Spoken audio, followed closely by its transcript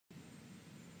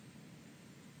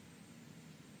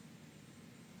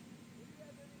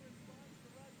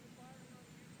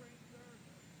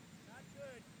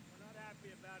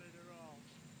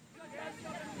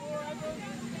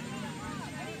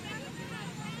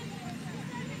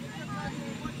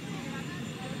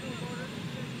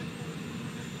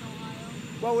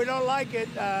Well, we don't like it.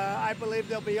 I believe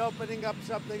they'll be opening up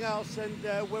something else. And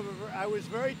I was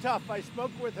very tough. I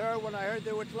spoke with her when I heard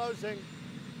they were closing.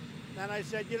 And I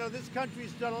said, you know, this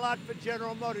country's done a lot for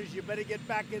General Motors. You better get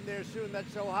back in there soon.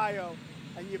 That's Ohio.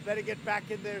 And you better get back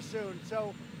in there soon.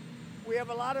 So we have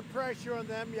a lot of pressure on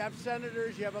them. You have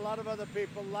senators. You have a lot of other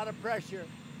people. A lot of pressure.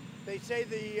 They say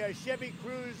the Chevy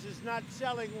Cruze is not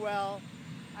selling well.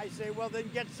 I say, well,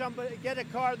 then get a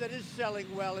car that is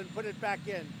selling well and put it back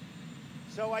in.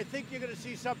 So I think you're going to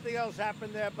see something else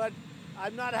happen there, but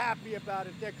I'm not happy about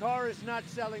it. Their car is not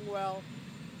selling well,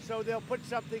 so they'll put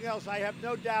something else. I have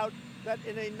no doubt that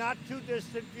in a not too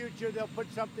distant future, they'll put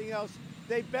something else.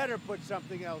 They better put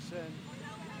something else in.